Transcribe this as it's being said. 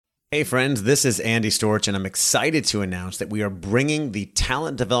Hey friends, this is Andy Storch, and I'm excited to announce that we are bringing the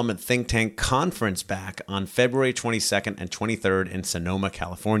Talent Development Think Tank Conference back on February 22nd and 23rd in Sonoma,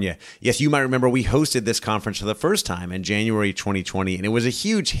 California. Yes, you might remember we hosted this conference for the first time in January 2020, and it was a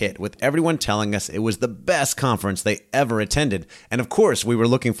huge hit with everyone telling us it was the best conference they ever attended. And of course, we were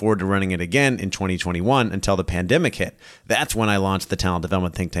looking forward to running it again in 2021 until the pandemic hit. That's when I launched the Talent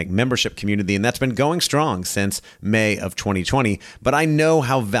Development Think Tank membership community, and that's been going strong since May of 2020. But I know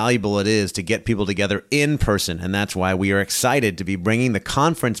how valuable it is to get people together in person, and that's why we are excited to be bringing the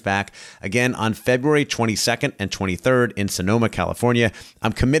conference back again on February 22nd and 23rd in Sonoma, California.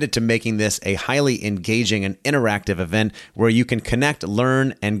 I'm committed to making this a highly engaging and interactive event where you can connect,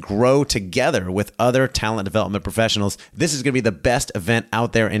 learn, and grow together with other talent development professionals. This is going to be the best event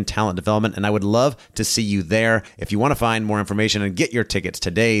out there in talent development, and I would love to see you there. If you want to find more information and get your tickets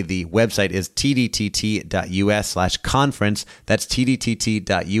today, the website is tdtt.us/conference. That's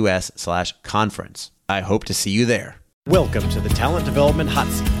tdtt.us/conference. I hope to see you there. Welcome to the Talent Development Hot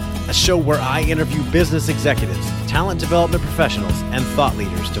Seat, a show where I interview business executives, talent development professionals, and thought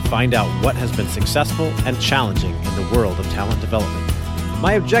leaders to find out what has been successful and challenging in the world of talent development.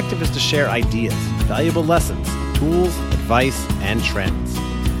 My objective is to share ideas, valuable lessons, tools, advice, and trends.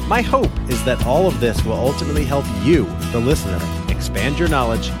 My hope is that all of this will ultimately help you, the listener, expand your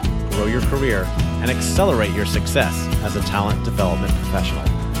knowledge, grow your career, and accelerate your success as a talent development professional.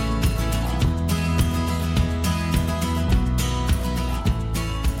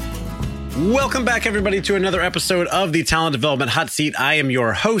 Welcome back, everybody, to another episode of the Talent Development Hot Seat. I am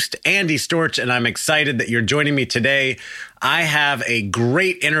your host, Andy Storch, and I'm excited that you're joining me today. I have a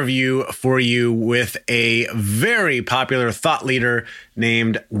great interview for you with a very popular thought leader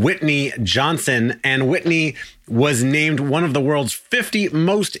named Whitney Johnson. And Whitney was named one of the world's 50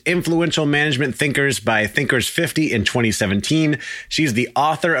 most influential management thinkers by Thinkers 50 in 2017. She's the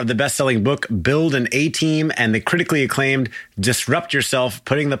author of the best-selling book, Build an A-Team, and the critically acclaimed Disrupt Yourself,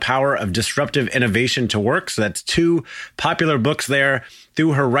 Putting the Power of Disruptive Innovation to Work. So that's two popular books there.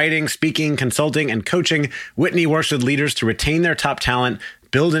 Through her writing, speaking, consulting, and coaching, Whitney works with leaders to retain their top talent,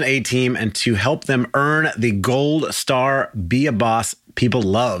 build an A-team, and to help them earn the gold star, be a boss people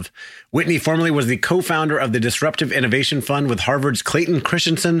love. Whitney formerly was the co-founder of the Disruptive Innovation Fund with Harvard's Clayton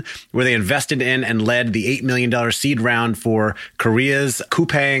Christensen, where they invested in and led the $8 million seed round for Korea's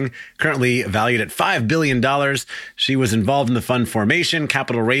Coupang, currently valued at $5 billion. She was involved in the fund formation,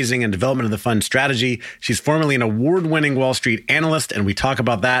 capital raising, and development of the fund strategy. She's formerly an award-winning Wall Street analyst, and we talk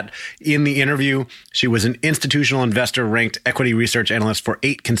about that in the interview. She was an institutional investor ranked equity research analyst for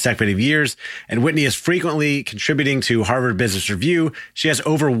 8 consecutive years, and Whitney is frequently contributing to Harvard Business Review. She has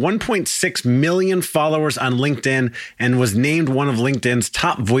over 1.6 million followers on LinkedIn and was named one of LinkedIn's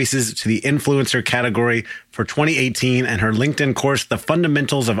top voices to the influencer category for 2018. And her LinkedIn course, The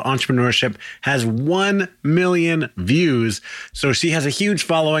Fundamentals of Entrepreneurship, has 1 million views. So she has a huge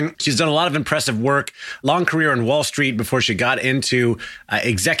following. She's done a lot of impressive work, long career on Wall Street before she got into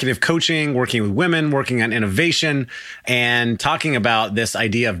executive coaching, working with women, working on innovation, and talking about this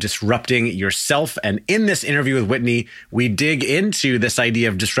idea of disrupting yourself. And in this interview with Whitney, we dig into this idea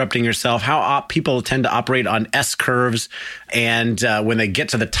of disrupting yourself, how people tend to operate on S curves. And when they get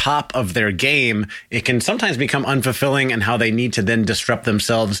to the top of their game, it can sometimes become unfulfilling, and how they need to then disrupt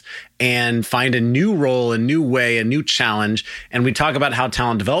themselves and find a new role, a new way, a new challenge. And we talk about how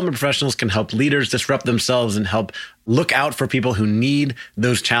talent development professionals can help leaders disrupt themselves and help look out for people who need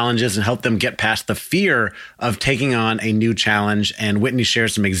those challenges and help them get past the fear of taking on a new challenge. And Whitney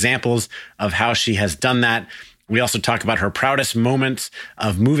shares some examples of how she has done that. We also talk about her proudest moments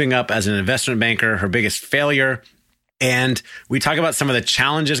of moving up as an investment banker, her biggest failure. And we talk about some of the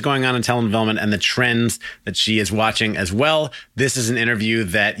challenges going on in talent development and the trends that she is watching as well. This is an interview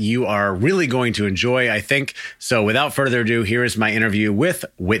that you are really going to enjoy, I think. So without further ado, here is my interview with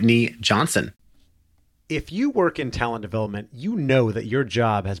Whitney Johnson. If you work in talent development, you know that your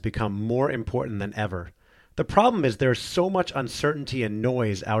job has become more important than ever. The problem is there's so much uncertainty and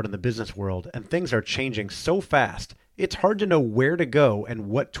noise out in the business world, and things are changing so fast, it's hard to know where to go and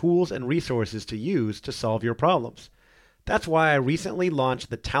what tools and resources to use to solve your problems. That's why I recently launched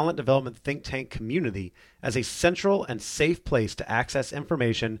the Talent Development Think Tank community as a central and safe place to access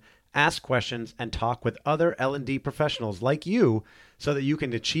information, ask questions, and talk with other L&D professionals like you so that you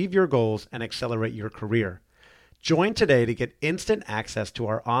can achieve your goals and accelerate your career. Join today to get instant access to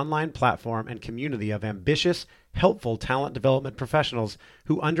our online platform and community of ambitious, helpful talent development professionals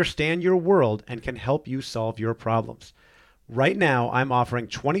who understand your world and can help you solve your problems. Right now, I'm offering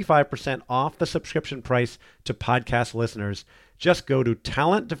 25% off the subscription price to podcast listeners. Just go to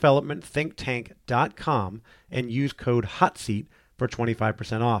talentdevelopmentthinktank.com and use code HOTSEAT for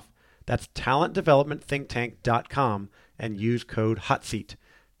 25% off. That's talentdevelopmentthinktank.com and use code HOTSEAT.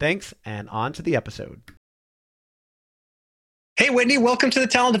 Thanks, and on to the episode. Hey, Whitney, welcome to the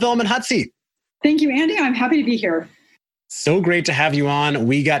Talent Development Hot Seat. Thank you, Andy. I'm happy to be here. So great to have you on.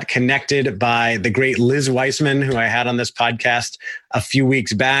 We got connected by the great Liz Wiseman, who I had on this podcast a few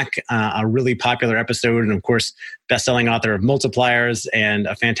weeks back, a really popular episode, and of course, best-selling author of Multipliers, and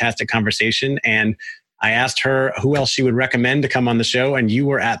a fantastic conversation. And I asked her who else she would recommend to come on the show, and you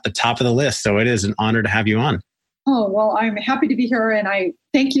were at the top of the list. So it is an honor to have you on. Oh, well, I'm happy to be here, and I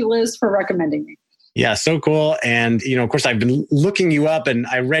thank you, Liz, for recommending me. Yeah, so cool. And, of course, I've been looking you up and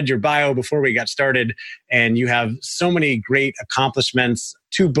I read your bio before we got started, and you have so many great accomplishments,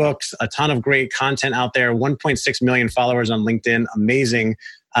 2 books, a ton of great content out there, 1.6 million followers on LinkedIn. Amazing.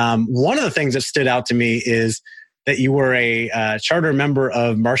 One of the things that stood out to me is that you were a charter member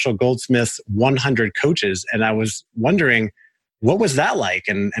of Marshall Goldsmith's 100 Coaches. And I was wondering, what was that like?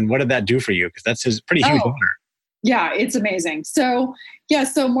 And what did that do for you? Because that's his pretty huge honor. Yeah, it's amazing. So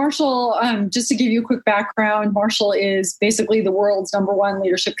Marshall, just to give you a quick background, Marshall is basically the world's #1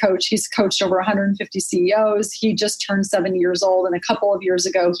 leadership coach. He's coached over 150 CEOs. He just turned 70 years old. And a couple of years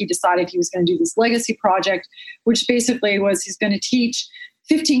ago, he decided he was going to do this legacy project, which basically was he's going to teach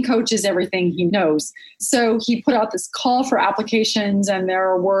 15 coaches everything he knows. So he put out this call for applications, and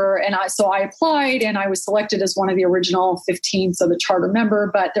so I applied, and I was selected as one of the original 15, so the charter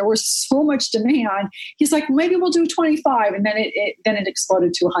member, but there was so much demand. He's like, maybe we'll do 25. And then it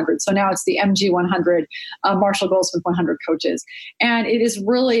exploded to 100. So now it's the MG 100, Marshall Goldsmith 100 Coaches. And it is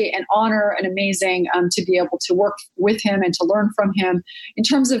really an honor and amazing to be able to work with him and to learn from him. In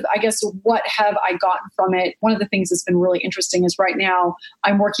terms of, I guess, what have I gotten from it? One of the things that's been really interesting is right now,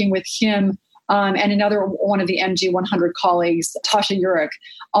 I'm working with him and another one of the MG 100 colleagues, Tasha Urich,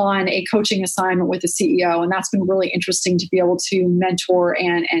 on a coaching assignment with the CEO. And that's been really interesting to be able to mentor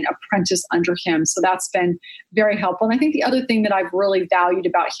and apprentice under him. So that's been very helpful. And I think the other thing that I've really valued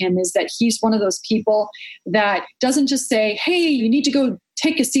about him is that he's one of those people that doesn't just say, hey, you need to go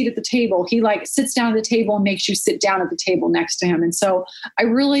take a seat at the table. He sits down at the table and makes you sit down at the table next to him. And so I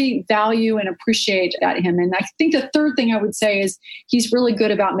really value and appreciate that him. And I think the third thing I would say is he's really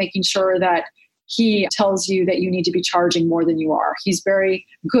good about making sure that he tells you that you need to be charging more than you are. He's very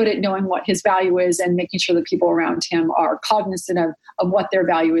good at knowing what his value is and making sure that people around him are cognizant of what their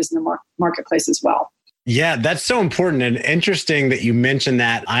value is in the marketplace as well. Yeah, that's so important and interesting that you mentioned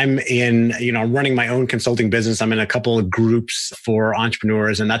that. I'm running my own consulting business. I'm in a couple of groups for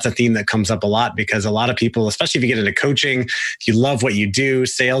entrepreneurs, and that's a theme that comes up a lot because a lot of people, especially if you get into coaching, you love what you do.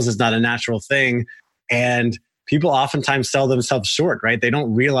 Sales is not a natural thing. And people oftentimes sell themselves short, right? They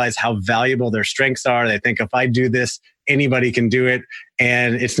don't realize how valuable their strengths are. They think if I do this, anybody can do it.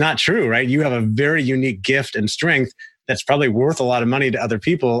 And it's not true, right? You have a very unique gift and strength that's probably worth a lot of money to other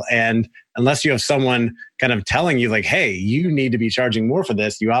people. And unless you have someone kind of telling you like, hey, you need to be charging more for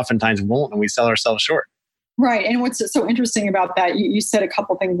this, you oftentimes won't, and we sell ourselves short. Right. And what's so interesting about that, you said a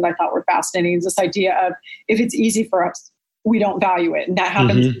couple things that I thought were fascinating, is this idea of if it's easy for us, we don't value it. And that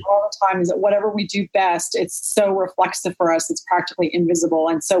happens all the time, is that whatever we do best, it's so reflexive for us, it's practically invisible.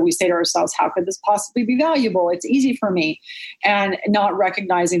 And so we say to ourselves, how could this possibly be valuable? It's easy for me. And not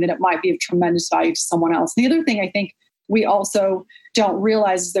recognizing that it might be of tremendous value to someone else. And the other thing I think we also don't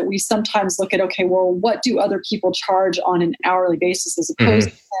realize is that we sometimes look at, okay, well, what do other people charge on an hourly basis, as opposed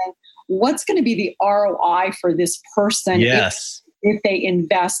to saying, what's going to be the ROI for this person if they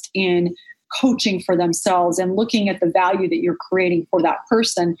invest in coaching for themselves, and looking at the value that you're creating for that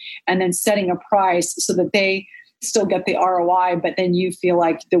person, and then setting a price so that they still get the ROI, but then you feel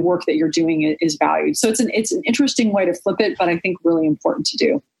like the work that you're doing is valued. So it's an interesting way to flip it, but I think really important to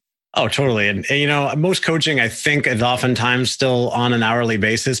do. Oh, totally. And most coaching, I think, is oftentimes still on an hourly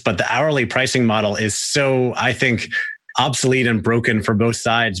basis, but the hourly pricing model is so, I think, obsolete and broken for both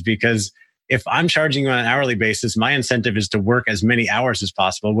sides, because if I'm charging you on an hourly basis, my incentive is to work as many hours as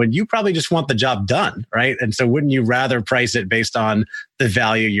possible when you probably just want the job done, right? And so wouldn't you rather price it based on the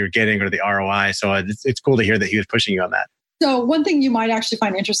value you're getting or the ROI? So it's cool to hear that he was pushing you on that. So one thing you might actually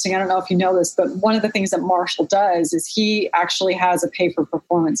find interesting, I don't know if you know this, but one of the things that Marshall does is he actually has a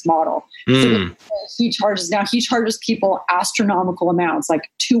pay-for-performance model. So he charges people astronomical amounts, like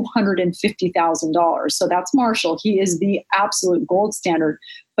 $250,000. So that's Marshall. He is the absolute gold standard.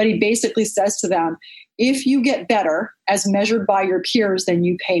 But he basically says to them, if you get better as measured by your peers, then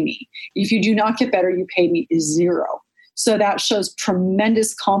you pay me. If you do not get better, you pay me zero. So that shows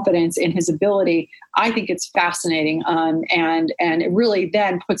tremendous confidence in his ability. I think it's fascinating. And it really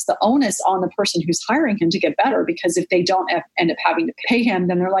then puts the onus on the person who's hiring him to get better, because if they don't end up having to pay him,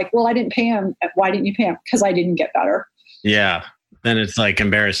 then they're like, well, I didn't pay him. Why didn't you pay him? Because I didn't get better. Yeah. Then it's like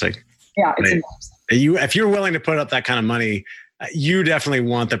embarrassing. Yeah, it's Right. embarrassing. If you're willing to put up that kind of money, you definitely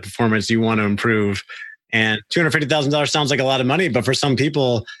want the performance. You want to improve. And $250,000 sounds like a lot of money, but for some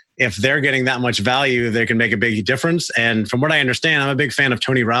people, if they're getting that much value, they can make a big difference. And from what I understand, I'm a big fan of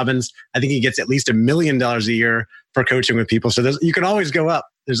Tony Robbins. I think he gets at least $1 million a year for coaching with people. So you can always go up.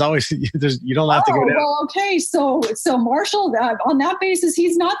 You don't have to go down. Well, okay. So Marshall, on that basis,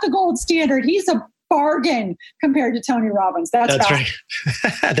 he's not the gold standard. He's a bargain compared to Tony Robbins. That's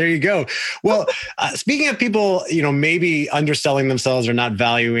right. There you go. Well, speaking of people, maybe underselling themselves or not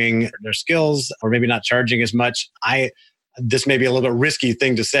valuing their skills or maybe not charging as much, this may be a little bit risky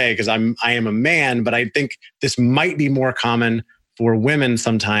thing to say because I am a man, but I think this might be more common for women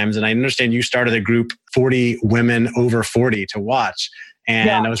sometimes. And I understand you started a group, 40 women over 40 to watch. And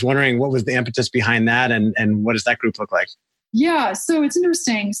I was wondering what was the impetus behind that and what does that group look like? Yeah, so it's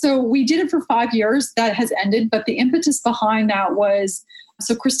interesting. So we did it for 5 years. That has ended. But the impetus behind that was,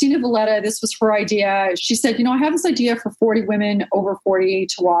 so Christina Valletta, this was her idea. She said, I have this idea for 40 women over 40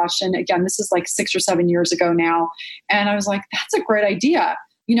 to watch. And again, this is like 6 or 7 years ago now. And I was like, that's a great idea.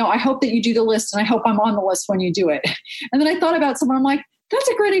 I hope that you do the list and I hope I'm on the list when you do it. And then I thought about someone, I'm like, that's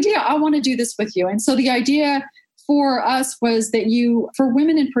a great idea. I want to do this with you. And so the idea for us was that for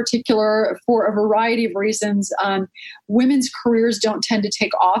women in particular, for a variety of reasons, women's careers don't tend to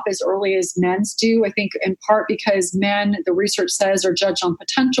take off as early as men's do. I think in part because men, the research says, are judged on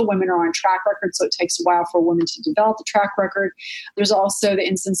potential. Women are on track record, so it takes a while for women to develop the track record. There's also the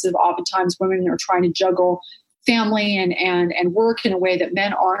instance of oftentimes women are trying to juggle family and work in a way that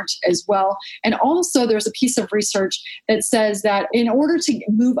men aren't as well. And also there's a piece of research that says that in order to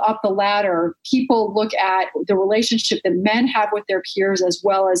move up the ladder, people look at the relationship that men have with their peers as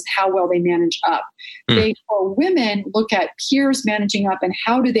well as how well they manage up. They, for women, look at peers managing up and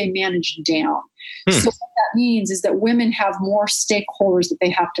how do they manage down. So what that means is that women have more stakeholders that they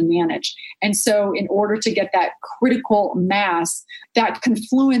have to manage. And so in order to get that critical mass, that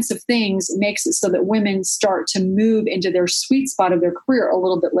confluence of things makes it so that women start to move into their sweet spot of their career a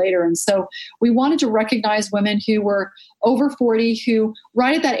little bit later. And so we wanted to recognize women who were over 40, who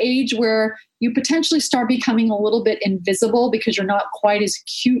right at that age where you potentially start becoming a little bit invisible because you're not quite as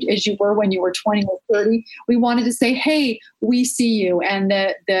cute as you were when you were 20 or 30. We wanted to say, hey, we see you and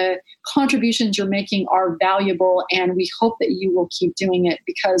the contributions you're making are valuable and we hope that you will keep doing it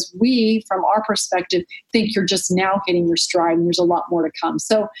because we, from our perspective, think you're just now hitting your stride and there's a lot more to come.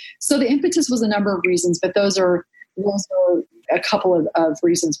 So the impetus was a number of reasons, but those are a couple of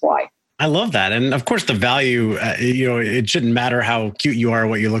reasons why. I love that. And of course, the value, it shouldn't matter how cute you are or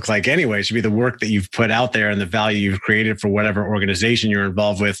what you look like anyway. It should be the work that you've put out there and the value you've created for whatever organization you're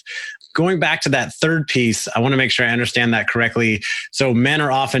involved with. Going back to that third piece, I want to make sure I understand that correctly. So men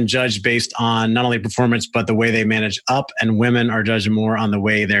are often judged based on not only performance, but the way they manage up, and women are judged more on the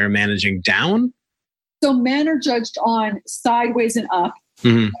way they're managing down? So men are judged on sideways and up.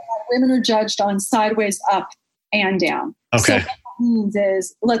 Mm-hmm. Women are judged on sideways, up, and down. Okay. So means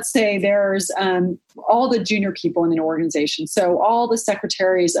is, let's say there's all the junior people in an organization. So all the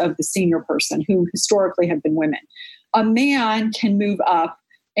secretaries of the senior person who historically have been women. A man can move up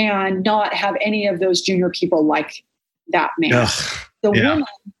and not have any of those junior people like that man. Ugh, the woman,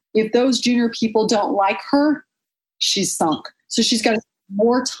 if those junior people don't like her, she's sunk. So she's got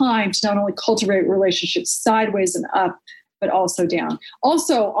more time to not only cultivate relationships sideways and up, but also down.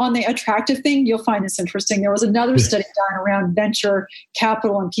 Also, on the attractive thing, you'll find this interesting. There was another study done around venture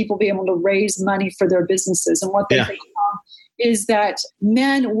capital and people being able to raise money for their businesses. And what they found is that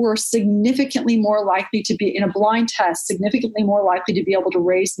men were significantly more likely to be, in a blind test, significantly more likely to be able to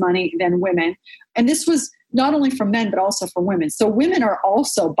raise money than women. And this was not only for men, but also for women. So women are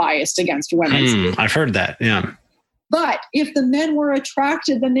also biased against women. I've heard that, yeah. But if the men were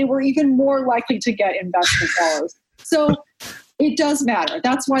attracted, then they were even more likely to get investment dollars. So it does matter.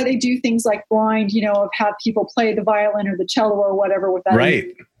 That's why they do things like blind, have people play the violin or the cello or whatever with that, right?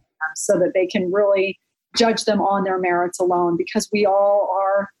 So that they can really judge them on their merits alone. Because we all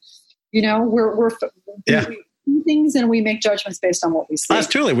are, we do things and we make judgments based on what we see. That's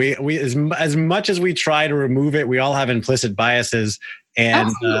truly we as much as we try to remove it, we all have implicit biases.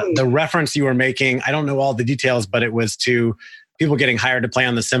 And the reference you were making, I don't know all the details, but it was to people getting hired to play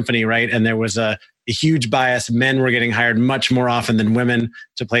on the symphony, right? And there was a huge bias. Men were getting hired much more often than women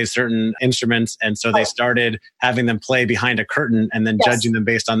to play certain instruments. And so they started having them play behind a curtain and then judging them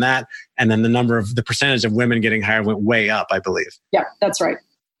based on that. And then the percentage of women getting hired went way up, I believe. Yeah, that's right.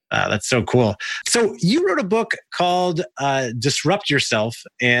 That's so cool. So you wrote a book called Disrupt Yourself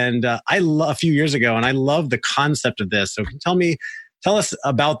and a few years ago, and I love the concept of this. So tell us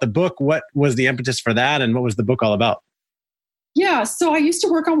about the book. What was the impetus for that? And what was the book all about? Yeah. So I used to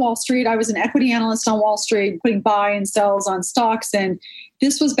work on Wall Street. I was an equity analyst on Wall Street, putting buy and sells on stocks. And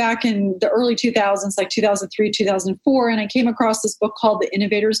this was back in the early 2000s, like 2003, 2004. And I came across this book called The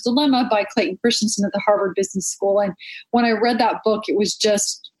Innovator's Dilemma by Clayton Christensen at the Harvard Business School. And when I read that book, it was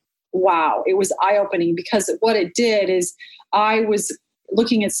just, wow, it was eye-opening, because what it did is I was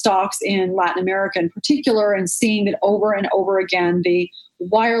looking at stocks in Latin America in particular and seeing that over and over again, the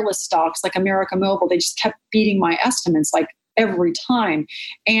wireless stocks like América Móvil, they just kept beating my estimates like every time.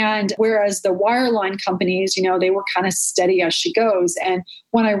 And whereas the wireline companies, they were kind of steady as she goes. And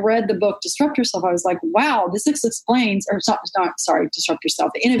when I read the book Disrupt Yourself, I was like, wow, this explains, or sorry, Disrupt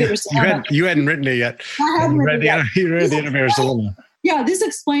Yourself, The Innovator's Dilemma. You hadn't written it yet. I hadn't written it yet. You read The Innovator's Dilemma. Yeah, this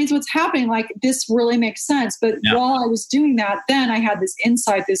explains what's happening. Like, this really makes sense. But while I was doing that, then I had this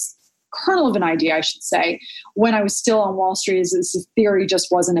insight, this kernel of an idea, I should say, when I was still on Wall Street, is this theory just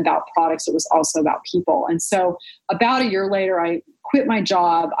wasn't about products. It was also about people. And so about a year later, I quit my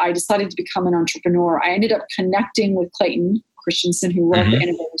job. I decided to become an entrepreneur. I ended up connecting with Clayton Christensen, who wrote The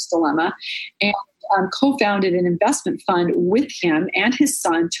Innovator's Dilemma, and co-founded an investment fund with him and his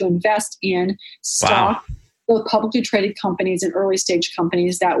son to invest in stock, both publicly traded companies and early stage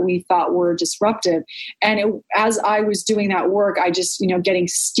companies that we thought were disruptive. And as I was doing that work, I just, getting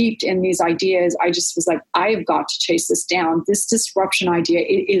steeped in these ideas, I just was like, I have got to chase this down. This disruption idea,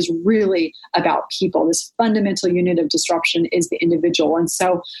 it is really about people. This fundamental unit of disruption is the individual. And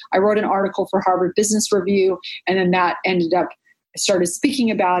so I wrote an article for Harvard Business Review, and then that ended up, I started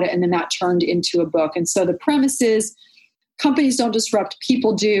speaking about it, and then that turned into a book. And so the premise is, companies don't disrupt,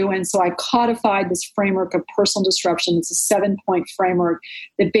 people do. And so I codified this framework of personal disruption. It's a 7-point framework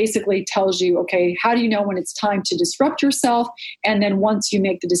that basically tells you, okay, how do you know when it's time to disrupt yourself? And then once you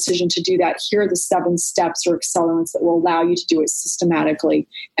make the decision to do that, here are the 7 steps or accelerants that will allow you to do it systematically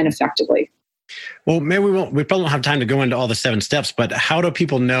and effectively. Well, maybe we probably won't have time to go into all the 7 steps, but how do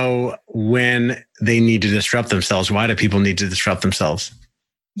people know when they need to disrupt themselves? Why do people need to disrupt themselves?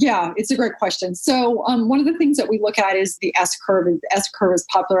 Yeah, it's a great question. So one of the things that we look at is the S-curve. The S-curve is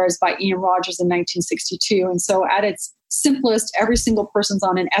popularized by Ian Rogers in 1962. And so at its simplest, every single person's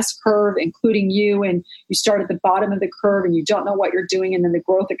on an S-curve, including you, and you start at the bottom of the curve and you don't know what you're doing, and then the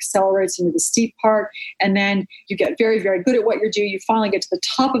growth accelerates into the steep part, and then you get very, very good at what you're doing. You finally get to the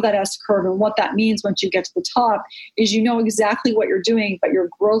top of that S-curve, and what that means once you get to the top is you know exactly what you're doing, but your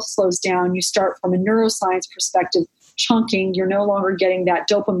growth slows down. You start from a neuroscience perspective chunking. You're no longer getting that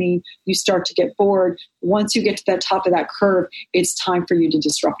dopamine. You start to get bored. Once you get to the top of that curve, it's time for you to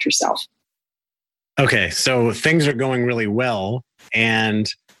disrupt yourself. Okay, so things are going really well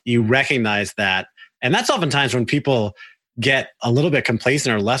and you recognize that. And that's oftentimes when people get a little bit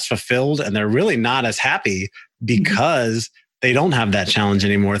complacent or less fulfilled, and they're really not as happy because they don't have that challenge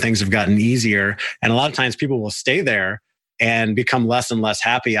anymore. Things have gotten easier. And a lot of times people will stay there and become less and less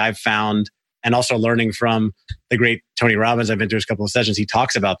happy. I've found, and also learning from the great Tony Robbins, I've been through a couple of sessions, he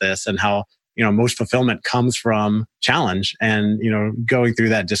talks about this and how, most fulfillment comes from challenge and, going through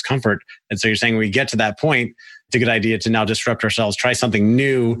that discomfort. And so you're saying when we get to that point, it's a good idea to now disrupt ourselves, try something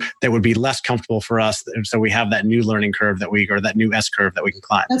new that would be less comfortable for us. And so we have that new learning curve or that new S curve that we can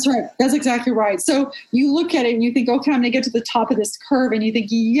climb. That's right. That's exactly right. So you look at it and you think, okay, I'm going to get to the top of this curve. And you think,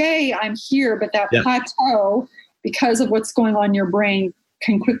 yay, I'm here. But that plateau, because of what's going on in your brain,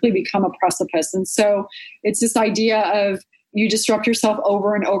 can quickly become a precipice. And so it's this idea of you disrupt yourself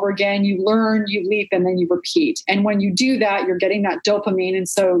over and over again, you learn, you leap, and then you repeat. And when you do that, you're getting that dopamine, and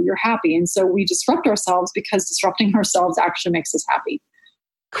so you're happy. And so we disrupt ourselves because disrupting ourselves actually makes us happy.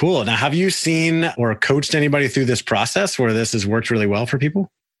 Cool. Now, have you seen or coached anybody through this process where this has worked really well for people?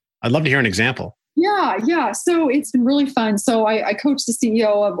 I'd love to hear an example. Yeah. So it's been really fun. So I coached the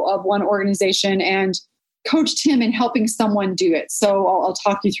CEO of one organization and coached him in helping someone do it. So I'll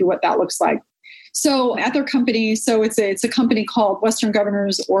talk you through what that looks like. So at their company, so it's a company called Western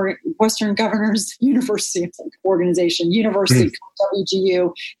Governors University Organization, University,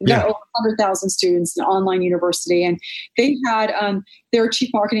 WGU. They've got over 100,000 students, an online university. And they had their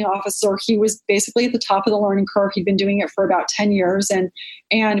chief marketing officer. He was basically at the top of the learning curve. He'd been doing it for about 10 years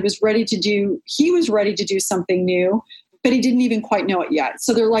and was ready to do something new, but he didn't even quite know it yet.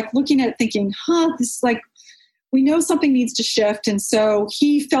 So they're like looking at it thinking, this is like, we know something needs to shift. And so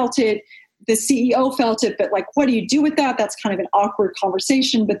he felt it. The CEO felt it, but like, what do you do with that? That's kind of an awkward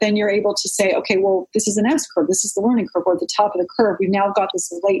conversation. But then you're able to say, okay, well, this is an S curve. This is the learning curve. We're at the top of the curve. We've now got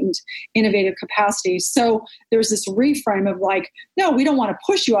this latent innovative capacity. So there's this reframe of like, no, we don't want to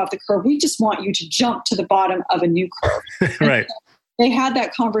push you off the curve. We just want you to jump to the bottom of a new curve. Right. they had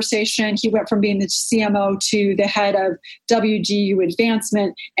that conversation. He went from being the CMO to the head of WGU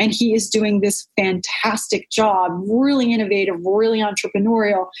advancement, and he is doing this fantastic job, really innovative, really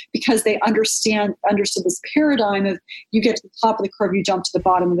entrepreneurial, because they understood this paradigm of you get to the top of the curve, you jump to the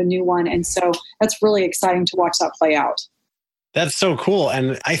bottom of a new one. And so that's really exciting to watch that play out. That's so cool.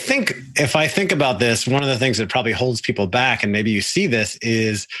 And I think if I think about this, one of the things that probably holds people back, and maybe you see this,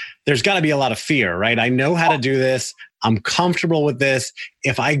 is there's got to be a lot of fear, right? I know how to do this. I'm comfortable with this.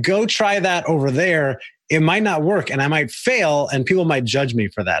 If I go try that over there, it might not work and I might fail and people might judge me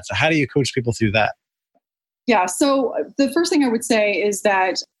for that. So how do you coach people through that? Yeah. So the first thing I would say is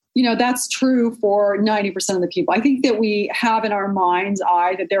that, that's true for 90% of the people. I think that we have in our mind's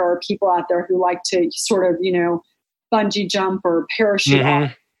eye that there are people out there who like to sort of, bungee jump or parachute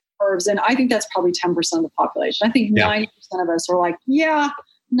off curves. And I think that's probably 10% of the population. I think 90% of us are like, yeah,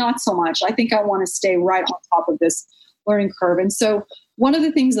 not so much. I think I want to stay right on top of this learning curve. And so one of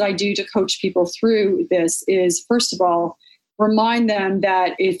the things that I do to coach people through this is, first of all, remind them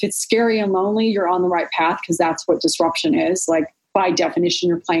that if it's scary and lonely, you're on the right path, because that's what disruption is. Like, by definition,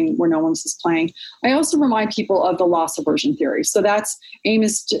 you're playing where no one else is playing. I also remind people of the loss aversion theory. So that's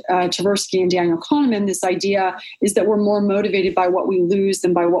Amos Tversky and Daniel Kahneman. This idea is that we're more motivated by what we lose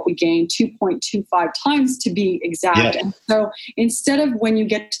than by what we gain, 2.25 times to be exact. Yeah. And so instead of when you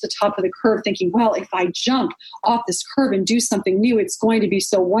get to the top of the curve thinking, well, if I jump off this curve and do something new, it's going to be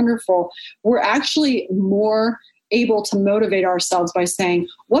so wonderful, we're actually more able to motivate ourselves by saying,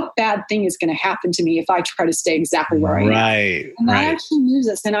 what bad thing is going to happen to me if I try to stay exactly where I am? Right. And that actually moves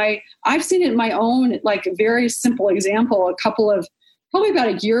us. And I've seen it in my own, like, very simple example. Probably about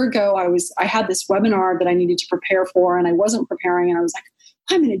a year ago, I had this webinar that I needed to prepare for, and I wasn't preparing. And I was like,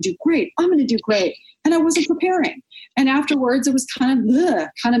 I'm going to do great. I'm going to do great. And I wasn't preparing. And afterwards, it was kind of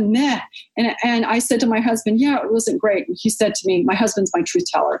meh. And I said to my husband, yeah, it wasn't great. And he said to me, my husband's my truth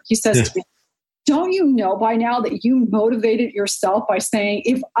teller. He says to me, don't you know by now that you motivated yourself by saying,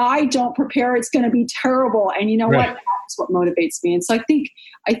 if I don't prepare, it's going to be terrible? And you know what? That's what motivates me. And so I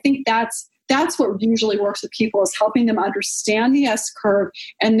think that's what usually works with people, is helping them understand the S curve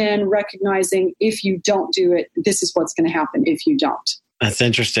and then recognizing, if you don't do it, this is what's going to happen if you don't. That's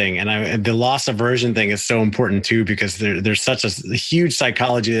interesting. And the loss aversion thing is so important too, because there's such a huge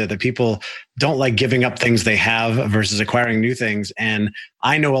psychology that people don't like giving up things they have versus acquiring new things. And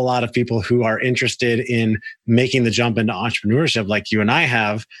I know a lot of people who are interested in making the jump into entrepreneurship like you and I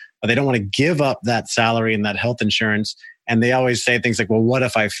have, but they don't want to give up that salary and that health insurance. And they always say things like, well, what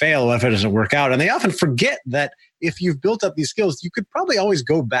if I fail? What if it doesn't work out? And they often forget that if you've built up these skills, you could probably always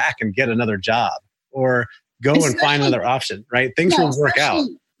go back and get another job, or go and find another option, right? Things will work out.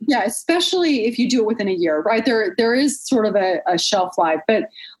 Yeah, especially if you do it within a year, right? There is sort of a shelf life. But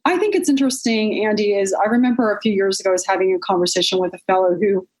I think it's interesting, Andy, is I remember a few years ago I was having a conversation with a fellow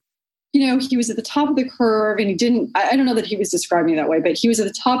who, he was at the top of the curve and I don't know that he was describing it that way, but he was at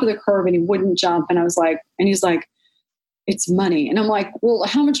the top of the curve and he wouldn't jump. And he's like, it's money. And I'm like, well,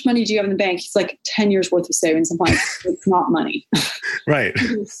 how much money do you have in the bank? He's like, 10 years worth of savings. I'm like, it's not money. Right.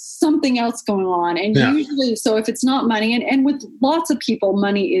 There's something else going on. And usually, so if it's not money, and with lots of people,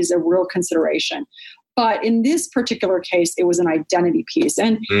 money is a real consideration. But in this particular case, it was an identity piece.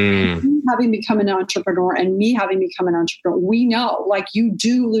 And having become an entrepreneur and me having become an entrepreneur, we know, like, you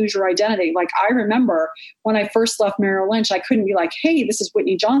do lose your identity. Like, I remember when I first left Merrill Lynch, I couldn't be like, hey, this is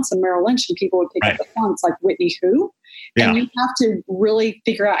Whitney Johnson, Merrill Lynch. And people would pick up the phone. It's like, Whitney who? Yeah. And you have to really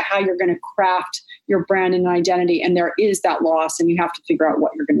figure out how you're going to craft your brand and identity. And there is that loss, and you have to figure out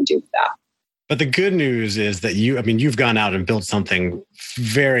what you're going to do with that. But the good news is that you've gone out and built something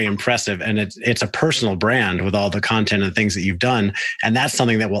very impressive, and it's a personal brand with all the content and things that you've done. And that's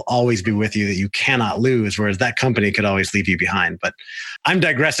something that will always be with you, that you cannot lose, whereas that company could always leave you behind. But I'm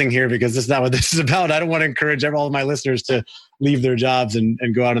digressing here because this is not what this is about. I don't want to encourage all of my listeners to leave their jobs and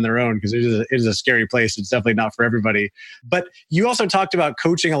go out on their own, because it is a scary place. It's definitely not for everybody. But you also talked about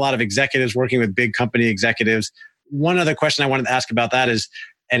coaching a lot of executives, working with big company executives. One other question I wanted to ask about that is,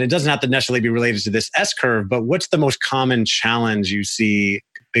 and it doesn't have to necessarily be related to this S curve, but what's the most common challenge you see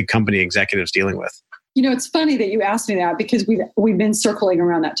big company executives dealing with? It's funny that you asked me that, because we've been circling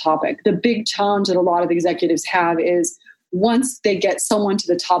around that topic. The big challenge that a lot of executives have is, once they get someone to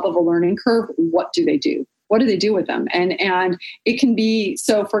the top of a learning curve, what do they do? What do they do with them? And it can be,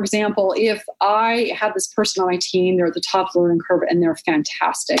 so for example, if I have this person on my team, they're at the top of the learning curve and they're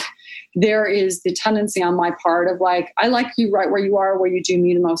fantastic, there is the tendency on my part of like, I like you right where you are, where you do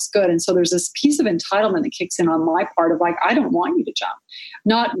me the most good. And so there's this piece of entitlement that kicks in on my part of like, I don't want you to jump.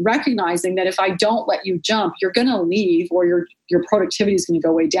 Not recognizing that if I don't let you jump, you're going to leave, or your productivity is going to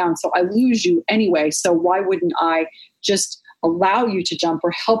go way down. So I lose you anyway. So why wouldn't I just allow you to jump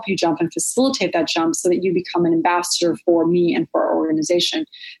or help you jump and facilitate that jump so that you become an ambassador for me and for our organization.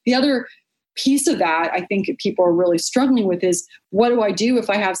 The other piece of that I think people are really struggling with is, what do I do if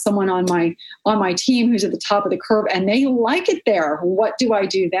I have someone on my team who's at the top of the curve and they like it there? What do I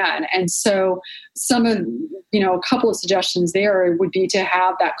do then? And so a couple of suggestions there would be to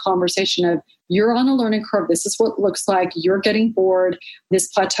have that conversation of, you're on a learning curve. This is what it looks like. You're getting bored. This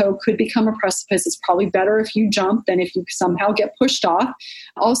plateau could become a precipice. It's probably better if you jump than if you somehow get pushed off.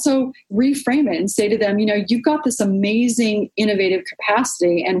 Also, reframe it and say to them, you've got this amazing innovative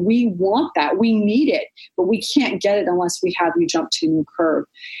capacity and we want that. We need it, but we can't get it unless we have you jump to a new curve.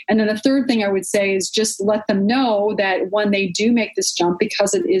 And then the third thing I would say is just let them know that when they do make this jump,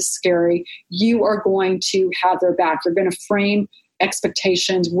 because it is scary, you are going to have their back. You're going to frame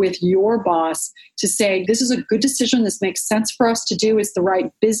expectations with your boss to say, this is a good decision. This makes sense for us to do. It's the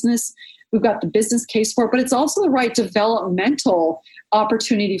right business. We've got the business case for it, but it's also the right developmental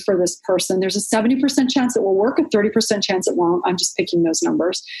opportunity for this person. There's a 70% chance it will work, a 30% chance it won't. I'm just picking those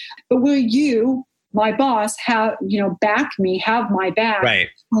numbers. But will you, my boss, have my back right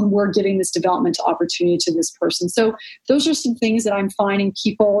when we're giving this developmental opportunity to this person? So those are some things that I'm finding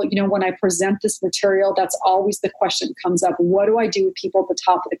people, when I present this material, that's always the question that comes up. What do I do with people at the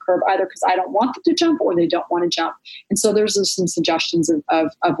top of the curve, either because I don't want them to jump or they don't want to jump? And so there's some suggestions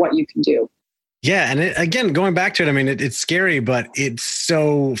of what you can do. Yeah. And again, going back to it, it's scary, but it's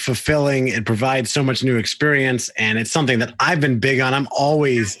so fulfilling. It provides so much new experience. And it's something that I've been big on. I'm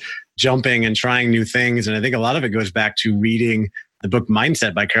always jumping and trying new things. And I think a lot of it goes back to reading the book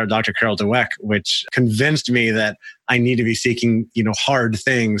Mindset by Dr. Carol Dweck, which convinced me that I need to be seeking, hard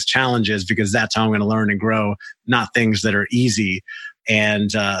things, challenges, because that's how I'm going to learn and grow, not things that are easy.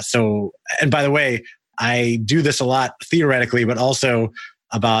 And and by the way, I do this a lot theoretically, but also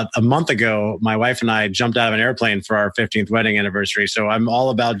about a month ago, my wife and I jumped out of an airplane for our 15th wedding anniversary. So I'm all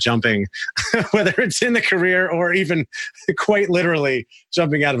about jumping, whether it's in the career or even quite literally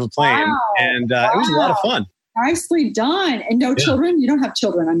jumping out of a plane. Wow. And it was a lot of fun. Nicely done. And no children? You don't have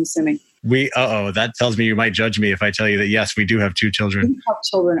children, I'm assuming. That tells me you might judge me if I tell you that, yes, we do have 2 children. We have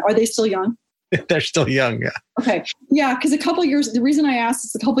children. Are they still young? They're still young, yeah. Okay. Yeah, because the reason I asked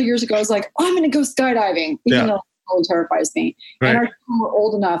this a couple of years ago, I was like, I'm going to go skydiving, even though it totally terrifies me. Right. And our children were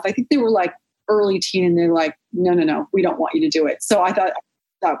old enough. I think they were like early teen, and they're like, no, we don't want you to do it. So I thought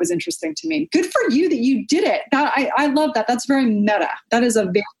that was interesting to me. Good for you that you did it. I love that. That's very meta. That is a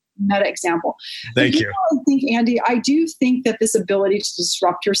very meta example. Thank you. I think, Andy, I do think that this ability to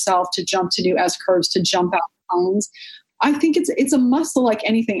disrupt yourself, to jump to new S curves, to jump out planes, I think it's a muscle like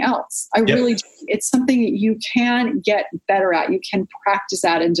anything else. I really do. It's something that you can get better at. You can practice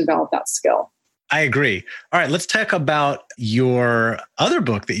at and develop that skill. I agree. All right, let's talk about your other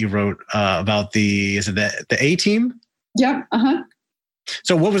book that you wrote about the A-Team? Yep. Uh-huh.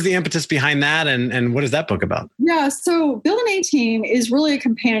 So what was the impetus behind that, and what is that book about? Yeah, so Build an A-Team is really a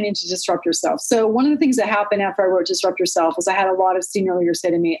companion to Disrupt Yourself. So one of the things that happened after I wrote Disrupt Yourself was I had a lot of senior leaders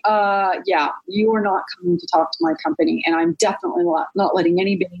say to me, you are not coming to talk to my company, and I'm definitely not letting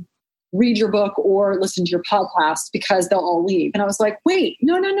anybody read your book or listen to your podcast because they'll all leave. And I was like, wait,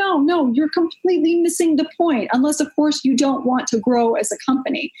 no, you're completely missing the point. Unless, of course, you don't want to grow as a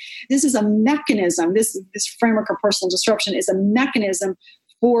company. This is a mechanism. This framework of personal disruption is a mechanism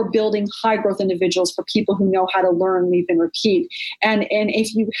for building high growth individuals, for people who know how to learn, leap, and repeat. And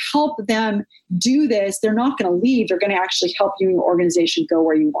if you help them do this, they're not going to leave. They're going to actually help you and your organization go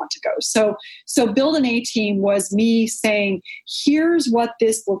where you want to go. So Build an A-Team was me saying, here's what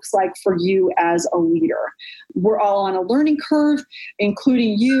this looks like for you as a leader. We're all on a learning curve,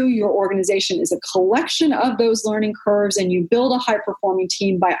 including you. Your organization is a collection of those learning curves, and you build a high-performing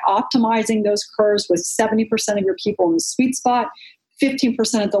team by optimizing those curves with 70% of your people in the sweet spot, 15%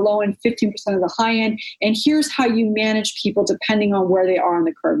 at the low end, 15% at the high end. And here's how you manage people depending on where they are on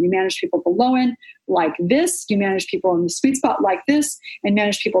the curve. You manage people at the low end like this. You manage people in the sweet spot like this, and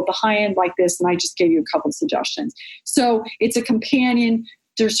manage people at the high end like this. And I just gave you a couple of suggestions. So it's a companion.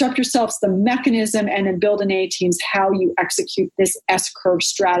 Disrupt Yourself's the mechanism, and then Build an A-Team's how you execute this S-curve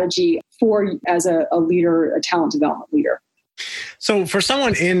strategy for as a leader, a talent development leader. So for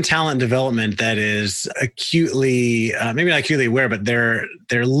someone in talent development that is acutely, maybe not acutely aware, but they're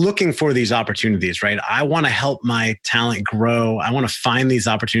looking for these opportunities, right? I want to help my talent grow. I want to find these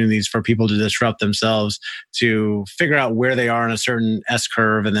opportunities for people to disrupt themselves, to figure out where they are in a certain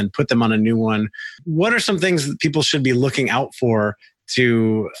S-curve and then put them on a new one. What are some things that people should be looking out for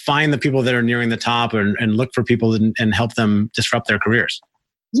to find the people that are nearing the top and look for people and help them disrupt their careers?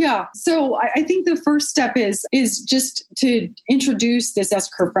 Yeah. So I think the first step is just to introduce this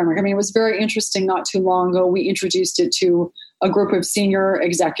S-curve framework. I mean, it was very interesting not too long ago. We introduced it to a group of senior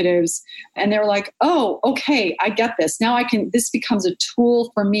executives, and they're like, oh, okay, I get this. Now this becomes a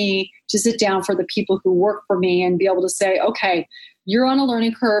tool for me to sit down for the people who work for me and be able to say, okay, you're on a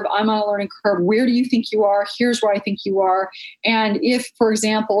learning curve, I'm on a learning curve. Where do you think you are? Here's where I think you are. And if, for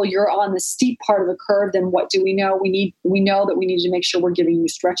example, you're on the steep part of the curve, then what do we know? We know that we need to make sure we're giving you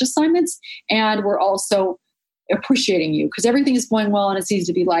stretch assignments, and we're also appreciating you, because everything is going well and it's easy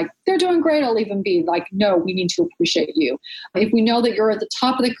to be like, they're doing great, I'll leave them be. Like, no, we need to appreciate you. If we know that you're at the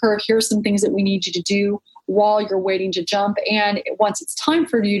top of the curve, here's some things that we need you to do while you're waiting to jump. And once it's time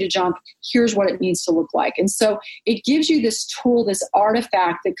for you to jump, here's what it needs to look like. And so it gives you this tool, this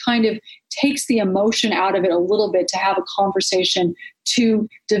artifact that kind of takes the emotion out of it a little bit to have a conversation, to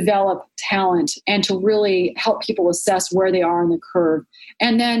develop talent, and to really help people assess where they are on the curve.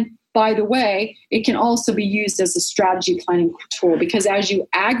 And then, by the way, it can also be used as a strategy planning tool, because as you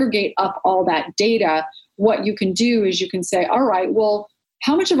aggregate up all that data, what you can do is you can say, all right, well,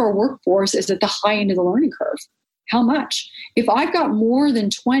 how much of our workforce is at the high end of the learning curve? How much? If I've got more than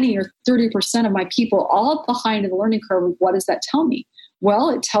 20 or 30% of my people all at the high end of the learning curve, what does that tell me? Well,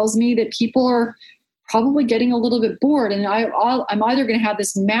 it tells me that people are probably getting a little bit bored, and I'm either going to have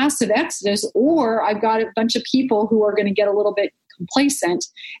this massive exodus, or I've got a bunch of people who are going to get a little bit complacent,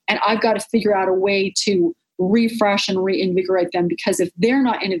 and I've got to figure out a way to refresh and reinvigorate them, because if they're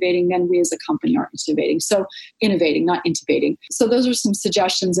not innovating, then we as a company aren't innovating. So innovating, not intubating. So those are some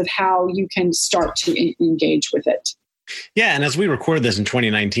suggestions of how you can start to engage with it. Yeah. And as we record this in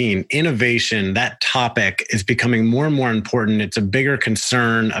 2019, innovation, that topic is becoming more and more important. It's a big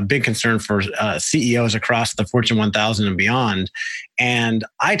concern for CEOs across the Fortune 1000 and beyond. And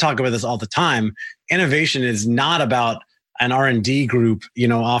I talk about this all the time. Innovation is not about an R&D group,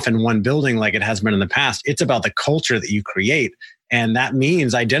 off in one building like it has been in the past. It's about the culture that you create. And that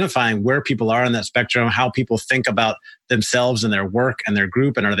means identifying where people are on that spectrum, how people think about themselves and their work and their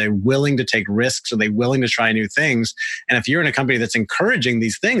group, and are they willing to take risks? Are they willing to try new things? And if you're in a company that's encouraging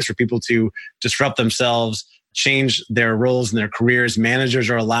these things for people to disrupt themselves, change their roles and their careers, managers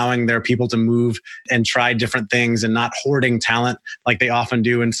are allowing their people to move and try different things and not hoarding talent like they often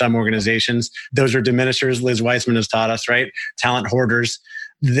do in some organizations. Those are diminishers. Liz Wiseman has taught us, right? Talent hoarders.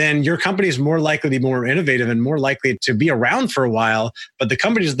 Then your company is more likely to be more innovative and more likely to be around for a while. But the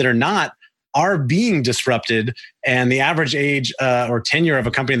companies that are not are being disrupted. And the average age or tenure of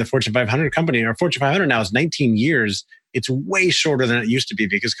a company in the Fortune 500 company, or Fortune 500 now, is 19 years. It's way shorter than it used to be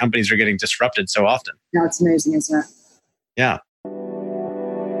because companies are getting disrupted so often. Yeah, it's amazing, isn't it? Yeah.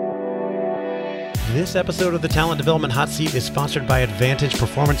 This episode of the Talent Development Hot Seat is sponsored by Advantage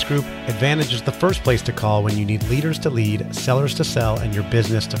Performance Group. Advantage is the first place to call when you need leaders to lead, sellers to sell, and your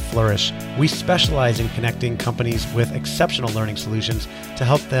business to flourish. We specialize in connecting companies with exceptional learning solutions to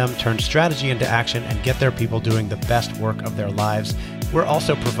help them turn strategy into action and get their people doing the best work of their lives. We're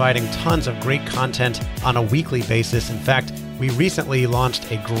also providing tons of great content on a weekly basis. In fact, we recently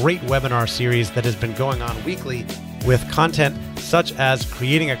launched a great webinar series that has been going on weekly with content such as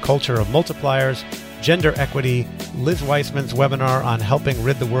creating a culture of multipliers, gender equity, Liz Wiseman's webinar on helping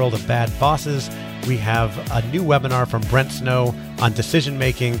rid the world of bad bosses. We have a new webinar from Brent Snow on decision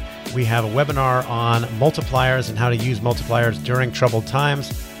making. We have a webinar on multipliers and how to use multipliers during troubled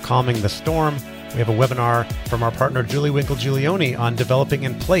times, calming the storm. We have a webinar from our partner Julie Winkle Giulioni on developing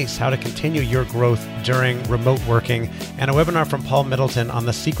in place, how to continue your growth during remote working, and a webinar from Paul Middleton on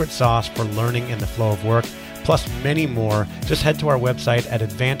the secret sauce for learning in the flow of work, plus many more. Just head to our website at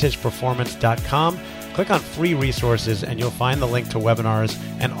advantageperformance.com. Click on free resources and you'll find the link to webinars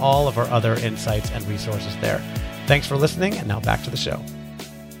and all of our other insights and resources there. Thanks for listening, and now back to the show.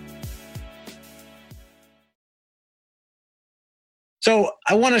 So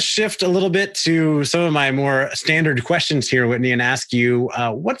I want to shift a little bit to some of my more standard questions here, Whitney, and ask you,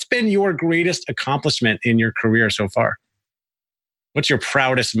 what's been your greatest accomplishment in your career so far? What's your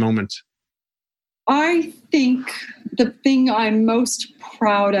proudest moment? I think the thing I'm most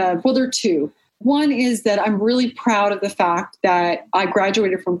proud of, well, there are two. One is that I'm really proud of the fact that I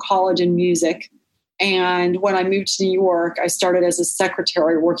graduated from college in music. And when I moved to New York, I started as a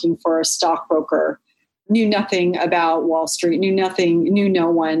secretary working for a stockbroker. Knew nothing about Wall Street, knew no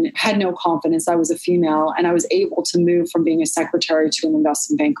one, had no confidence. I was a female, and I was able to move from being a secretary to an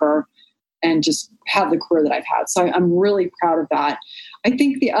investment banker and just have the career that I've had. So I'm really proud of that. I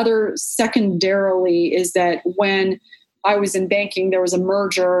think the other secondarily is that when I was in banking, there was a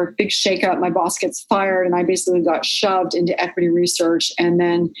merger, big shakeup, my boss gets fired, and I basically got shoved into equity research and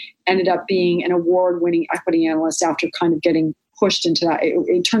then ended up being an award-winning equity analyst after kind of getting pushed into that.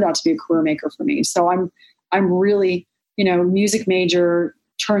 It turned out to be a career maker for me. So I'm really, music major,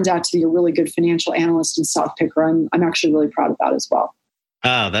 turns out to be a really good financial analyst and stock picker. I'm actually really proud of that as well.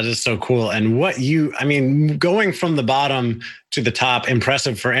 Oh, that is so cool. And going from the bottom to the top,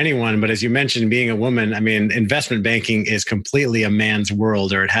 impressive for anyone. But as you mentioned, being a woman, investment banking is completely a man's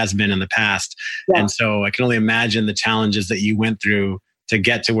world, or it has been in the past. Yeah. And so I can only imagine the challenges that you went through to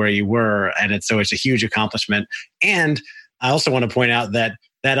get to where you were. And it's a huge accomplishment. And I also want to point out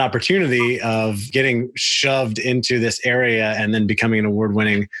that opportunity of getting shoved into this area and then becoming an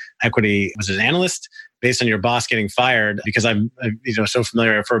award-winning equity analyst based on your boss getting fired, because I'm so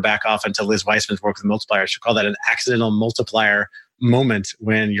familiar, I refer back often to Liz Weissman's work with multipliers. She called that an accidental multiplier moment,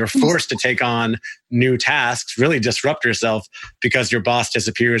 when you're forced to take on new tasks, really disrupt yourself because your boss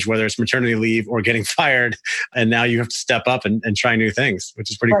disappears, whether it's maternity leave or getting fired. And now you have to step up and try new things,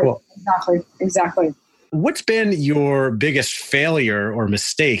 which is pretty cool. Exactly. What's been your biggest failure or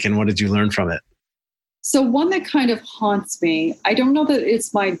mistake, and what did you learn from it? So one that kind of haunts me, I don't know that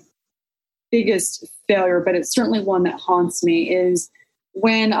it's my biggest failure, but it's certainly one that haunts me, is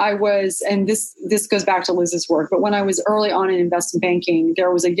when I was, and this goes back to Liz's work, but when I was early on in investment banking,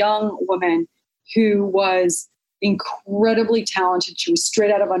 there was a young woman who was incredibly talented. She was straight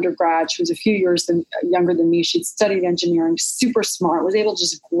out of undergrad. She was a few years younger than me. She'd studied engineering, super smart, was able to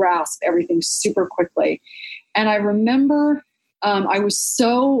just grasp everything super quickly. And I remember I was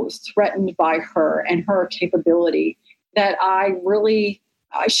so threatened by her and her capability that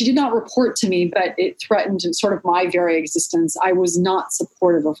she did not report to me, but it threatened sort of my very existence. I was not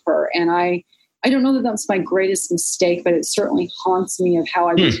supportive of her. And I don't know that that's my greatest mistake, but it certainly haunts me of how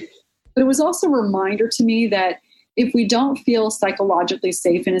I was. But it was also a reminder to me that if we don't feel psychologically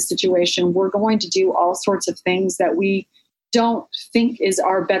safe in a situation, we're going to do all sorts of things that we don't think is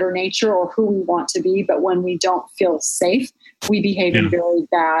our better nature or who we want to be. But when we don't feel safe, we behave in very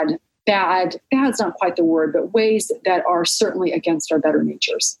bad's not quite the word, but ways that are certainly against our better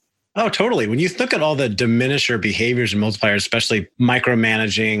natures. Oh, totally. When you look at all the diminisher behaviors and multipliers, especially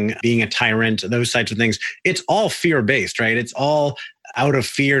micromanaging, being a tyrant, those types of things, it's all fear-based, right? It's all out of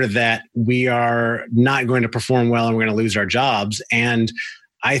fear that we are not going to perform well and we're going to lose our jobs. And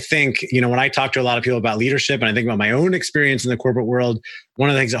I think, when I talk to a lot of people about leadership and I think about my own experience in the corporate world, one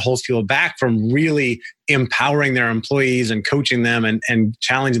of the things that holds people back from really empowering their employees and coaching them and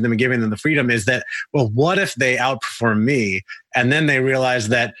challenging them and giving them the freedom is that, well, what if they outperform me? And then they realize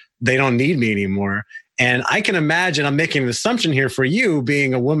that they don't need me anymore. And I can imagine, I'm making an assumption here for you,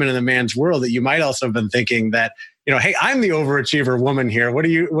 being a woman in a man's world, that you might also have been thinking that, hey, I'm the overachiever woman here. What are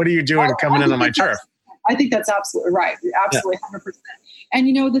you doing coming in on my turf? I think that's absolutely right. Absolutely, 100%. And,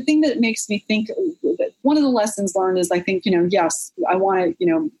 the thing that makes me think, one of the lessons learned is, I think, yes, I want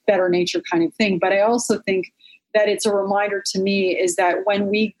a, better nature kind of thing. But I also think that it's a reminder to me is that when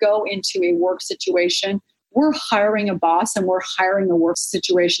we go into a work situation, we're hiring a boss and we're hiring a work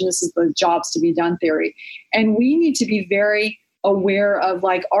situation. This is the jobs to be done theory. And we need to be very aware of,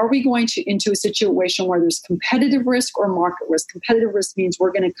 are we going into a situation where there's competitive risk or market risk? Competitive risk means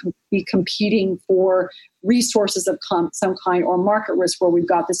we're going to be competing for resources of some kind, or market risk where we've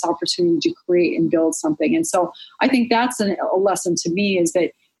got this opportunity to create and build something. And so I think that's a lesson to me, is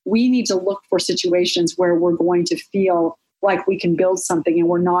that we need to look for situations where we're going to feel like we can build something and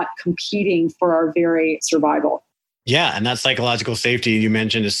we're not competing for our very survival. Yeah. And that psychological safety you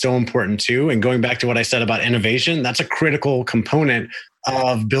mentioned is so important too. And going back to what I said about innovation, that's a critical component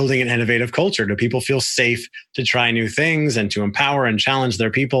of building an innovative culture. Do people feel safe to try new things and to empower and challenge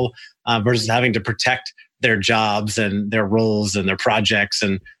their people versus having to protect their jobs and their roles and their projects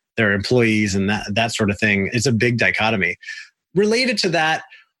and their employees and that sort of thing? It's a big dichotomy. Related to that,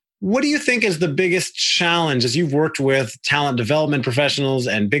 what do you think is the biggest challenge as you've worked with talent development professionals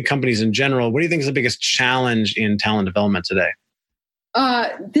and big companies in general? What do you think is the biggest challenge in talent development today?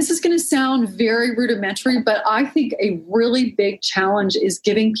 This is going to sound very rudimentary, but I think a really big challenge is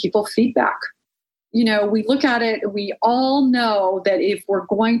giving people feedback. We look at it, we all know that if we're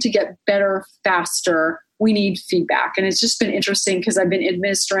going to get better faster, we need feedback. And it's just been interesting because I've been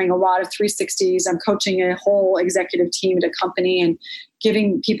administering a lot of 360s. I'm coaching a whole executive team at a company and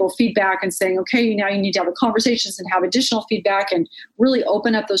giving people feedback and saying, okay, now you need to have the conversations and have additional feedback and really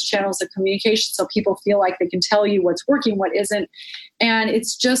open up those channels of communication so people feel like they can tell you what's working, what isn't. And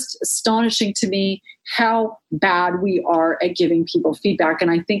it's just astonishing to me how bad we are at giving people feedback.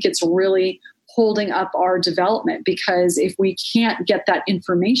 And I think it's really holding up our development, because if we can't get that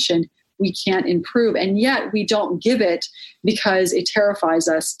information, we can't improve. And yet we don't give it because it terrifies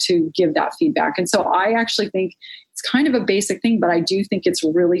us to give that feedback. And so I actually think it's kind of a basic thing, but I do think it's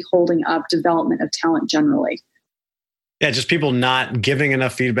really holding up development of talent generally. Yeah, just people not giving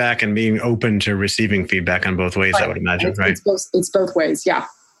enough feedback and being open to receiving feedback on both ways, right. I would imagine, right? It's both ways, yeah.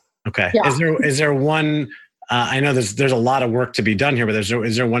 Okay. Yeah. Is there one, I know there's a lot of work to be done here, but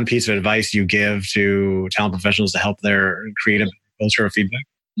is there one piece of advice you give to talent professionals to help their creative culture of feedback?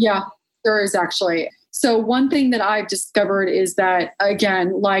 Yeah, there is actually. So one thing that I've discovered is that,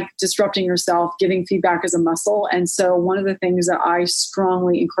 again, like disrupting yourself, giving feedback is a muscle. And so one of the things that I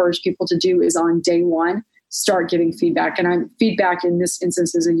strongly encourage people to do is on day one, start giving feedback. And feedback in this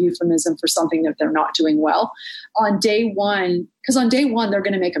instance is a euphemism for something that they're not doing well. On day one, because on day one, they're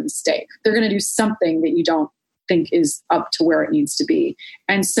going to make a mistake. They're going to do something that you don't think is up to where it needs to be.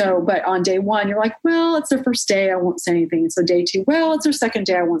 And so, but on day one, you're like, well, it's their first day, I won't say anything. And so day two, well, it's their second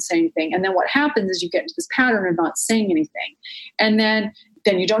day, I won't say anything. And then what happens is you get into this pattern of not saying anything. And then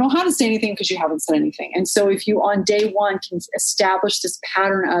you don't know how to say anything because you haven't said anything. And so if you on day one can establish this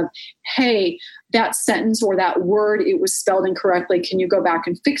pattern of, hey, that sentence or that word, it was spelled incorrectly, can you go back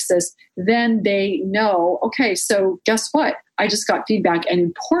and fix this? Then they know, okay, so guess what? I just got feedback. And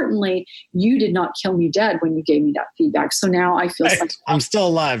importantly, you did not kill me dead when you gave me that feedback. So now I feel like I'm still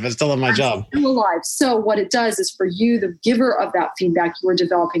alive. I still have my job. Still alive. So what it does is for you, the giver of that feedback, you are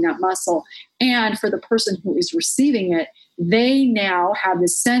developing that muscle. And for the person who is receiving it, they now have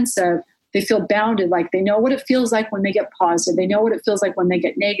this sense of, they feel bounded, like they know what it feels like when they get positive. They know what it feels like when they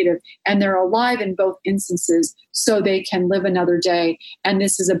get negative, and they're alive in both instances so they can live another day. And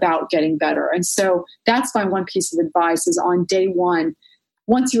this is about getting better. And so that's my one piece of advice is on day one,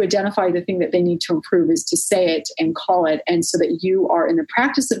 once you identify the thing that they need to improve is to say it and call it. And so that you are in the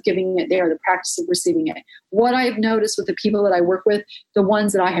practice of giving it, they are the practice of receiving it. What I've noticed with the people that I work with, the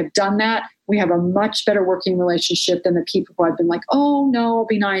ones that I have done that, we have a much better working relationship than the people who I've been like, oh no, I'll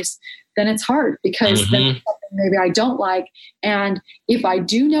be nice. Then it's hard because then it's something maybe I don't like. And if I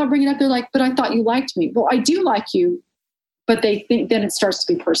do now bring it up, they're like, but I thought you liked me. Well, I do like you, but they think then it starts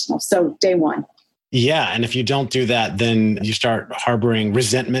to be personal. So day one. Yeah. And if you don't do that, then you start harboring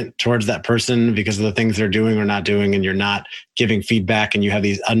resentment towards that person because of the things they're doing or not doing, and you're not giving feedback and you have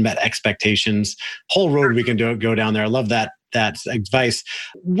these unmet expectations. Whole road we can go down there. I love that advice.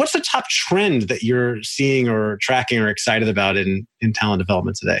 What's the top trend that you're seeing or tracking or excited about in talent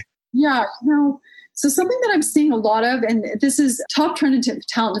development today? Yeah, so something that I'm seeing a lot of, and this is top trend in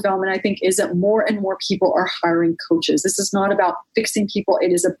talent development, I think, is that more and more people are hiring coaches. This is not about fixing people.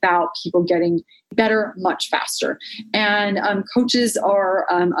 It is about people getting better much faster. And coaches are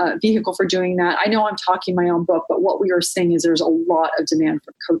a vehicle for doing that. I know I'm talking my own book, but what we are seeing is there's a lot of demand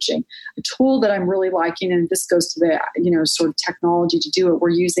for coaching. A tool that I'm really liking, and this goes to the sort of technology to do it, we're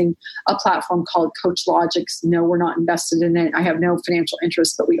using a platform called CoachLogix. No, we're not invested in it. I have no financial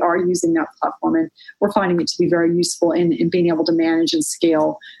interest, but we are using that platform, and we're finding it to be very useful in being able to manage and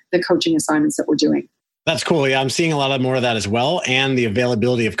scale the coaching assignments that we're doing. That's cool. Yeah, I'm seeing a lot more of that as well, and the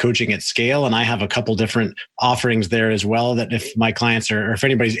availability of coaching at scale. And I have a couple different offerings there as well that if my clients or if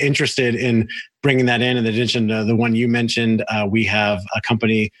anybody's interested in bringing that in addition to the one you mentioned, we have a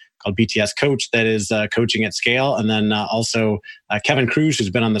company called BTS Coach that is coaching at scale. And then also Kevin Cruz,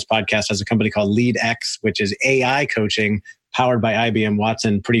 who's been on this podcast, has a company called LeadX, which is AI coaching powered by IBM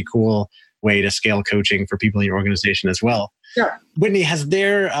Watson. Pretty cool way to scale coaching for people in your organization as well. Sure. Whitney,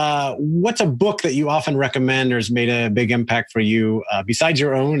 what's a book that you often recommend or has made a big impact for you besides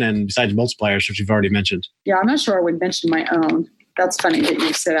your own and besides multipliers, which you've already mentioned? Yeah, I'm not sure I would mention my own. That's funny that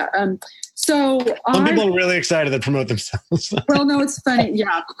you said that. Some people are really excited to promote themselves. Well, no, it's funny.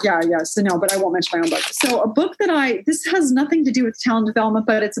 Yeah. So no, but I won't mention my own book. So a book that this has nothing to do with talent development,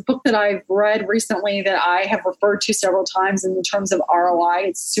 but it's a book that I've read recently that I have referred to several times in terms of ROI.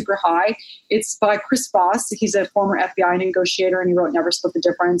 It's super high. It's by Chris Voss. He's a former FBI negotiator and he wrote Never Split the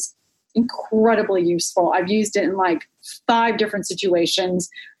Difference. Incredibly useful. I've used it in like 5 different situations,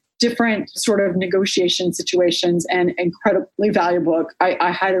 different sort of negotiation situations, and incredibly valuable book.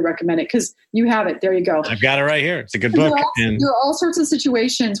 I highly recommend it because you have it. There you go. I've got it right here. It's a good book. There are all sorts of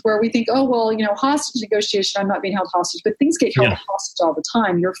situations where we think, oh, well, hostage negotiation, I'm not being held hostage, but things get held hostage all the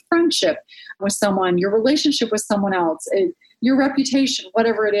time. Your friendship with someone, your relationship with someone else, your reputation,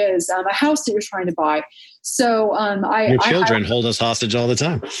 whatever it is, a house that you're trying to buy. So your children hold us hostage all the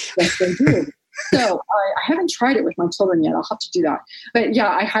time. Yes, they do. So I haven't tried it with my children yet. I'll have to do that. But yeah,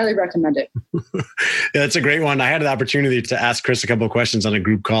 I highly recommend it. Yeah, that's a great one. I had the opportunity to ask Chris a couple of questions on a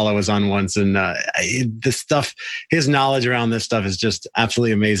group call I was on once. And his knowledge around this stuff is just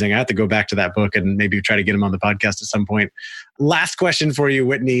absolutely amazing. I have to go back to that book and maybe try to get him on the podcast at some point. Last question for you,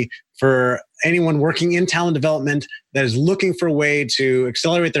 Whitney. for anyone working in talent development that is looking for a way to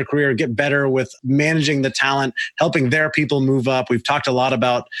accelerate their career, get better with managing the talent, helping their people move up? We've talked a lot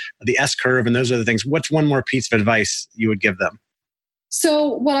about the S-curve and those are the things. What's one more piece of advice you would give them?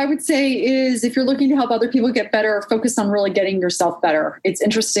 So what I would say is if you're looking to help other people get better, focus on really getting yourself better. It's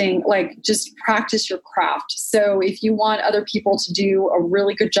interesting, like just practice your craft. So if you want other people to do a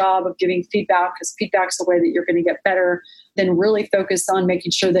really good job of giving feedback, because feedback's the way that you're going to get better, then really focus on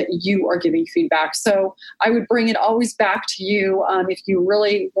making sure that you are giving feedback. So I would bring it always back to you. If you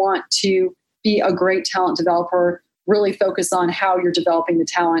really want to be a great talent developer, really focus on how you're developing the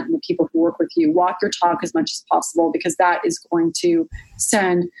talent and the people who work with you. Walk your talk as much as possible, because that's going to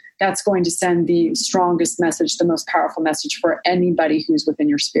send the strongest message, the most powerful message for anybody who's within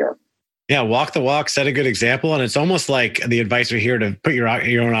your sphere. Yeah, walk the walk, set a good example. And it's almost like the advice we hear to put your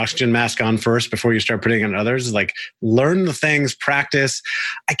own oxygen mask on first before you start putting it on others. Is like learn the things, practice.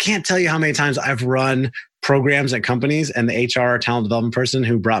 I can't tell you how many times I've run programs at companies and the HR talent development person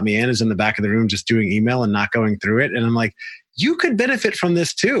who brought me in is in the back of the room just doing email and not going through it. And I'm like, you could benefit from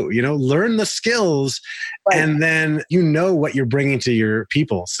this too. Learn the skills and then what you're bringing to your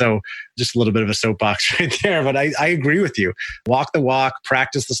people. So just a little bit of a soapbox right there, but I agree with you. Walk the walk,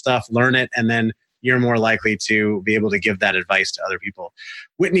 practice the stuff, learn it, and then you're more likely to be able to give that advice to other people.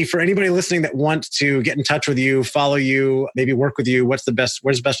 Whitney, for anybody listening that wants to get in touch with you, follow you, maybe work with you, where's the best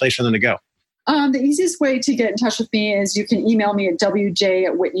place for them to go? The easiest way to get in touch with me is you can email me at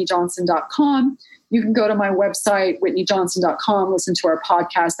wj@whitneyjohnson.com. You can go to my website, whitneyjohnson.com, listen to our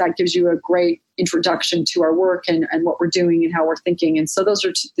podcast. That gives you a great introduction to our work and what we're doing and how we're thinking. And so those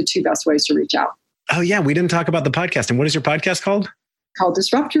are the two best ways to reach out. Oh, yeah. We didn't talk about the podcast. And what is your podcast called? Called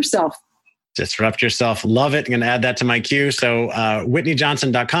Disrupt Yourself. Disrupt Yourself. Love it. I'm going to add that to my queue. So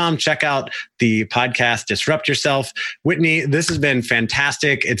whitneyjohnson.com. Check out the podcast, Disrupt Yourself. Whitney, this has been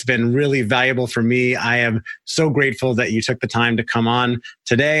fantastic. It's been really valuable for me. I am so grateful that you took the time to come on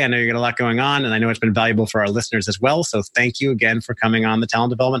today. I know you got a lot going on, and I know it's been valuable for our listeners as well. So thank you again for coming on the Talent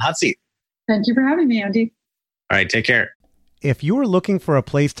Development Hot Seat. Thank you for having me, Andy. All right. Take care. If you're looking for a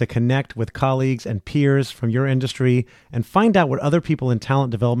place to connect with colleagues and peers from your industry and find out what other people in talent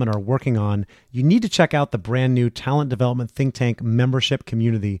development are working on, you need to check out the brand new Talent Development Think Tank membership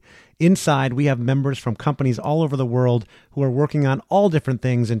community. Inside, we have members from companies all over the world who are working on all different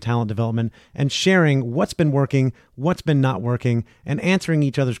things in talent development and sharing what's been working, what's been not working, and answering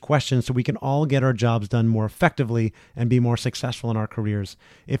each other's questions so we can all get our jobs done more effectively and be more successful in our careers.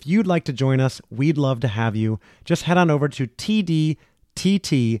 If you'd like to join us, we'd love to have you. Just head on over to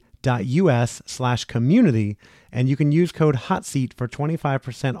tdtt.us/community, and you can use code HOTSEAT for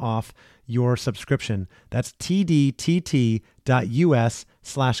 25% off your subscription. That's tdtt.us/community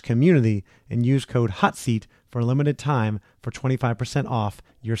and use code HOTSEAT for a limited time for 25% off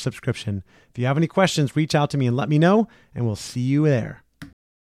your subscription. If you have any questions, reach out to me and let me know, and we'll see you there.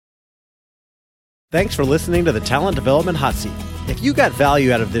 Thanks for listening to the Talent Development Hot Seat. If you got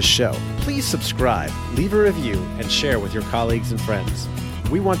value out of this show, please subscribe, leave a review, and share with your colleagues and friends.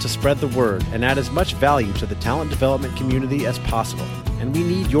 We want to spread the word and add as much value to the talent development community as possible, and we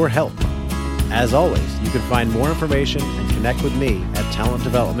need your help. As always, you can find more information and connect with me at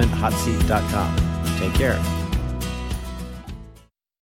talentdevelopmenthotseat.com. Take care.